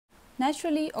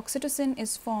Naturally, oxytocin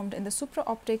is formed in the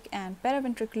supraoptic and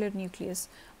paraventricular nucleus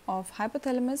of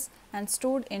hypothalamus and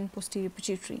stored in posterior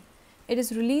pituitary. It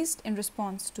is released in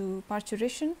response to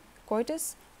parturition,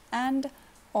 coitus, and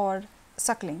or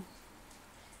suckling.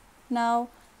 Now,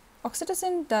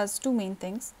 oxytocin does two main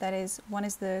things, that is, one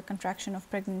is the contraction of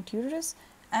pregnant uterus,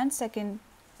 and second,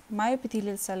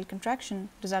 myoepithelial cell contraction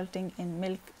resulting in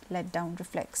milk let down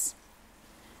reflex.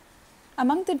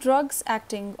 Among the drugs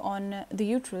acting on the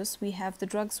uterus, we have the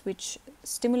drugs which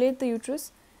stimulate the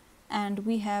uterus, and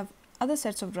we have other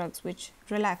sets of drugs which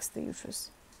relax the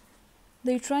uterus.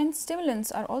 The uterine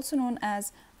stimulants are also known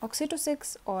as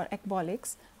oxytocics or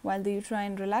ecbolics, while the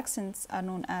uterine relaxants are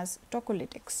known as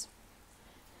tocolytics.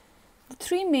 The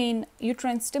three main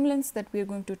uterine stimulants that we are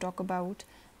going to talk about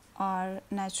are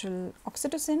natural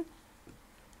oxytocin,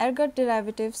 ergot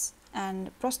derivatives,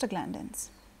 and prostaglandins.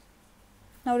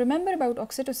 Now remember about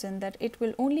oxytocin that it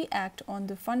will only act on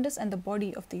the fundus and the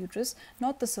body of the uterus,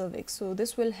 not the cervix. So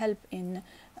this will help in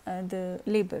the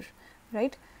labor,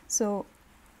 right? So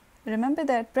remember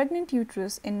that pregnant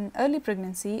uterus in early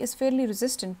pregnancy is fairly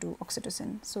resistant to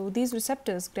oxytocin. So these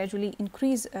receptors gradually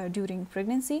increase during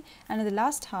pregnancy, and in the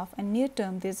last half and near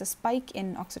term there is a spike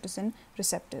in oxytocin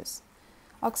receptors.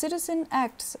 Oxytocin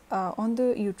acts on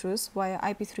the uterus via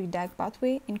IP3 DAG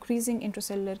pathway, increasing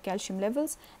intracellular calcium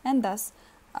levels and thus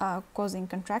causing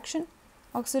contraction.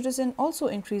 Oxytocin also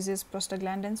increases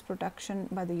prostaglandins production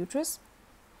by the uterus.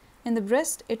 In the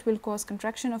breast, it will cause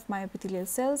contraction of myoepithelial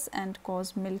cells and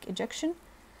cause milk ejection.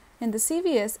 In the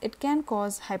CVS, it can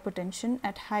cause hypotension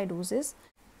at high doses,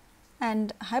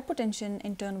 and hypotension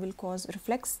in turn will cause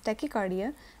reflex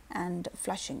tachycardia and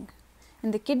flushing.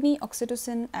 In the kidney,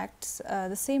 oxytocin acts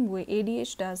the same way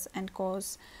ADH does and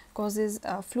causes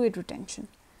fluid retention.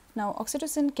 Now,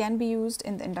 oxytocin can be used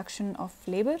in the induction of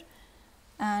labor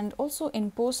and also in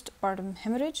postpartum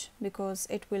hemorrhage, because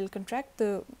it will contract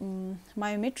the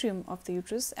myometrium of the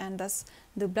uterus, and thus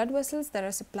the blood vessels that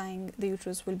are supplying the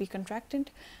uterus will be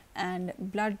contracted and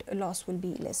blood loss will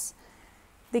be less.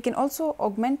 They can also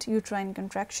augment uterine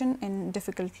contraction in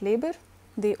difficult labor.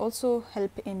 They also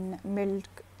help in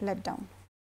milk letdown.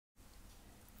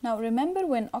 Now remember,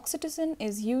 when oxytocin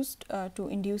is used to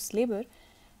induce labor,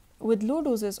 with low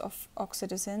doses of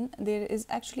oxytocin, there is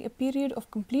actually a period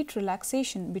of complete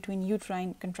relaxation between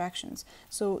uterine contractions.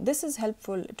 So this is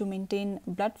helpful to maintain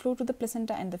blood flow to the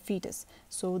placenta and the fetus.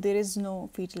 So there is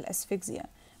no fetal asphyxia.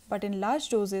 But in large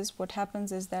doses, what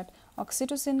happens is that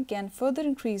oxytocin can further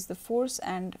increase the force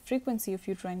and frequency of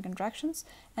uterine contractions,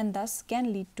 and thus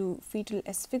can lead to fetal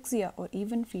asphyxia or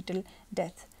even fetal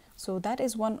death. So that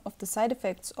is one of the side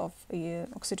effects of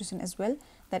oxytocin as well,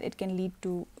 that it can lead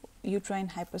to uterine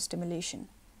hyperstimulation.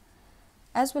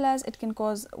 As well as it can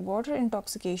cause water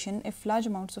intoxication if large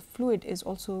amounts of fluid is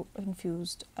also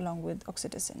infused along with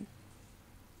oxytocin.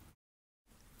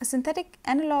 A synthetic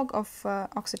analog of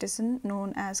oxytocin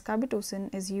known as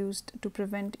carbetocin is used to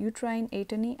prevent uterine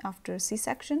atony after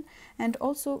C-section and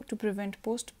also to prevent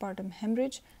postpartum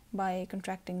hemorrhage by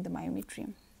contracting the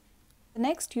myometrium. The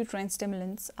next uterine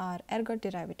stimulants are ergot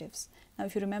derivatives. Now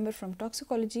if you remember from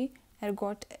toxicology,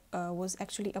 ergot was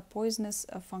actually a poisonous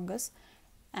fungus,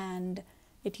 and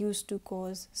it used to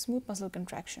cause smooth muscle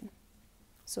contraction.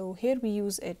 So here we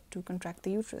use it to contract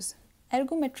the uterus.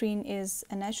 Ergometrine is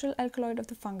a natural alkaloid of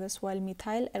the fungus, while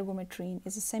methyl ergometrine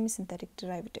is a semi-synthetic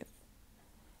derivative.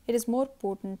 It is more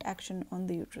potent action on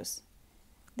the uterus.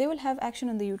 They will have action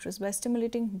on the uterus by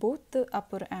stimulating both the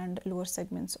upper and lower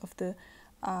segments of the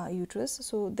uterus,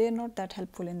 so they are not that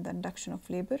helpful in the induction of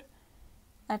labor.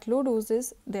 At low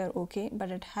doses, they are okay, but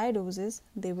at high doses,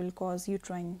 they will cause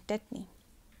uterine tetany.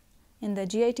 In the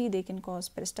GIT, they can cause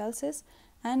peristalsis,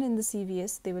 and in the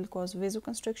CVS, they will cause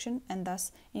vasoconstriction and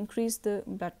thus increase the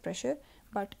blood pressure,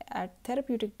 but at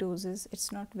therapeutic doses,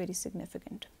 it's not very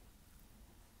significant.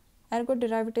 Ergot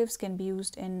derivatives can be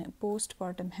used in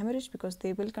postpartum hemorrhage because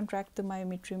they will contract the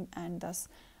myometrium and thus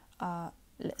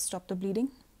stop the bleeding.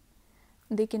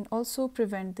 They can also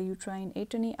prevent the uterine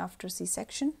atony after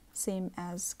C-section, same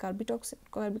as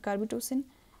carbetocin,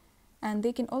 and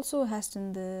they can also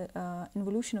hasten the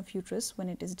involution of uterus when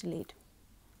it is delayed.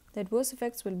 The adverse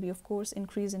effects will be, of course,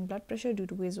 increase in blood pressure due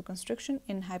to vasoconstriction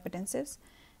in hypertensives,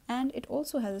 and it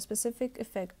also has a specific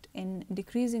effect in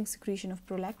decreasing secretion of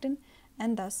prolactin,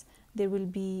 and thus there will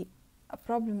be a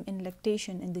problem in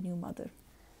lactation in the new mother.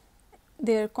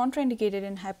 They are contraindicated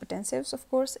in hypertensives, of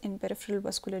course, in peripheral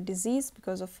vascular disease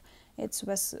because of its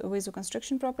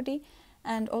vasoconstriction property,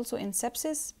 and also in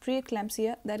sepsis,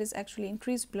 preeclampsia, that is actually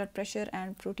increased blood pressure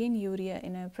and proteinuria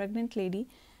in a pregnant lady,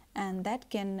 and that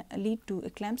can lead to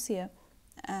eclampsia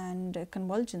and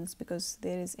convulsions, because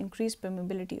there is increased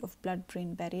permeability of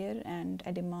blood-brain barrier and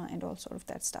edema and all sort of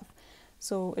that stuff.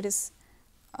 So it is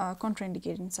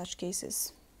contraindicated in such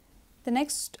cases. The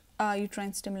next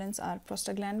uterine stimulants are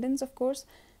prostaglandins, of course.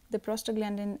 The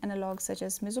prostaglandin analogues such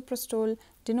as misoprostol,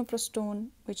 dinoprostone,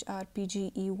 which are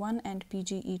PGE1 and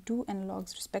PGE2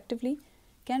 analogues respectively,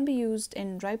 can be used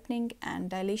in ripening and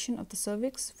dilation of the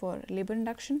cervix for labor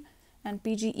induction, and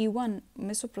PGE1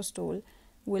 misoprostol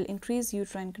will increase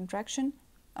uterine contraction,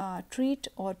 treat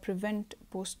or prevent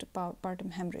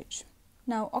postpartum hemorrhage.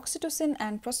 Now, oxytocin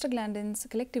and prostaglandins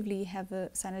collectively have a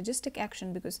synergistic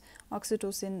action, because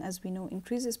oxytocin, as we know,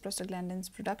 increases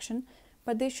prostaglandins production,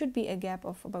 but there should be a gap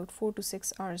of about 4 to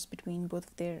 6 hours between both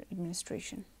of their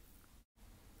administration.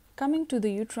 Coming to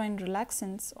the uterine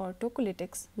relaxants or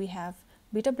tocolytics, we have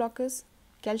beta blockers,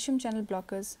 calcium channel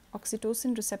blockers,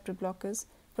 oxytocin receptor blockers,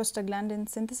 prostaglandin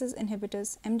synthesis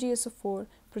inhibitors, MgSO4,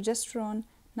 progesterone,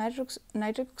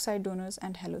 nitric oxide donors,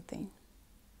 and halothane.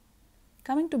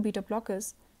 Coming to beta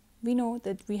blockers, we know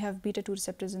that we have beta 2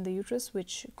 receptors in the uterus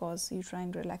which cause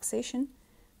uterine relaxation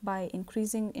by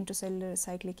increasing intracellular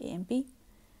cyclic AMP.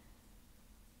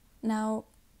 Now,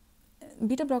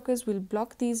 beta blockers will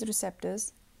block these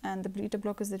receptors, and the beta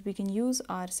blockers that we can use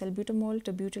are salbutamol,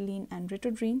 terbutaline, and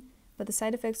ritodrine. But the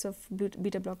side effects of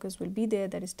beta blockers will be there,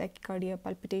 that is tachycardia,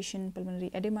 palpitation,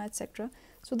 pulmonary edema, etc.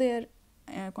 So they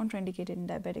are contraindicated in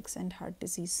diabetics and heart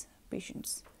disease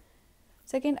patients.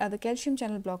 Second are the calcium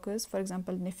channel blockers. For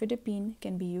example, nifedipine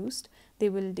can be used. They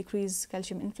will decrease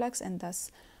calcium influx and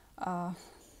thus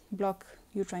block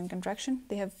uterine contraction.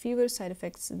 They have fewer side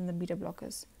effects than the beta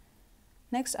blockers.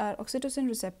 Next are oxytocin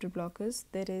receptor blockers.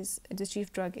 That is, the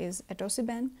chief drug is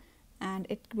atosiban, and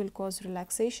it will cause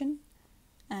relaxation,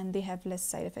 and they have less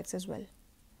side effects as well.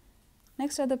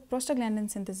 Next are the prostaglandin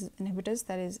synthesis inhibitors,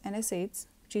 that is NSAIDs,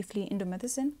 chiefly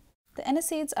indomethacin. The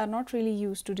NSAIDs are not really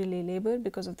used to delay labor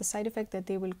because of the side effect that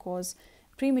they will cause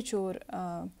premature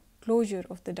closure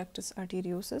of the ductus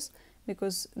arteriosus,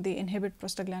 because they inhibit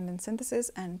prostaglandin synthesis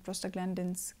and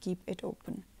prostaglandins keep it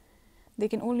open. They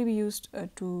can only be used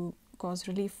to cause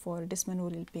relief for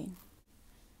dysmenorrheal pain.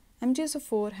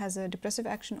 MgSO4 has a depressive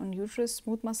action on uterus,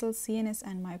 smooth muscles, CNS,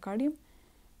 and myocardium.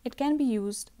 It can be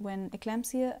used when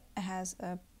eclampsia has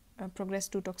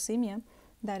progressed to toxemia,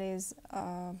 that is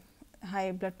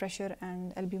high blood pressure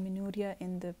and albuminuria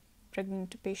in the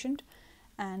pregnant patient,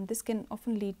 and this can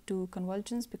often lead to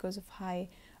convulsions because of high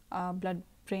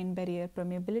blood-brain barrier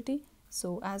permeability.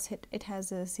 So as it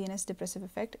has a CNS depressive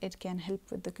effect, it can help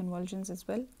with the convulsions as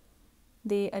well.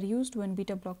 They are used when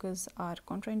beta blockers are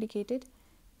contraindicated,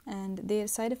 and their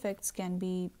side effects can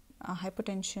be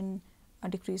hypotension, a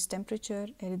decreased temperature,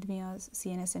 arrhythmias,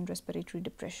 CNS and respiratory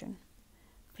depression.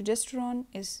 Progesterone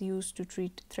is used to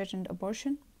treat threatened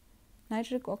abortion.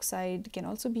 Nitric oxide can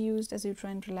also be used as a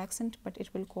uterine relaxant, but it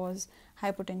will cause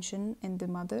hypotension in the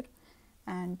mother.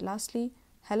 And lastly,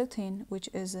 halothane, which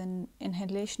is an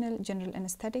inhalational general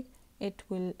anesthetic, it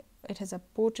has a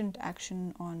potent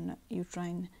action on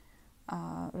uterine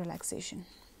relaxation.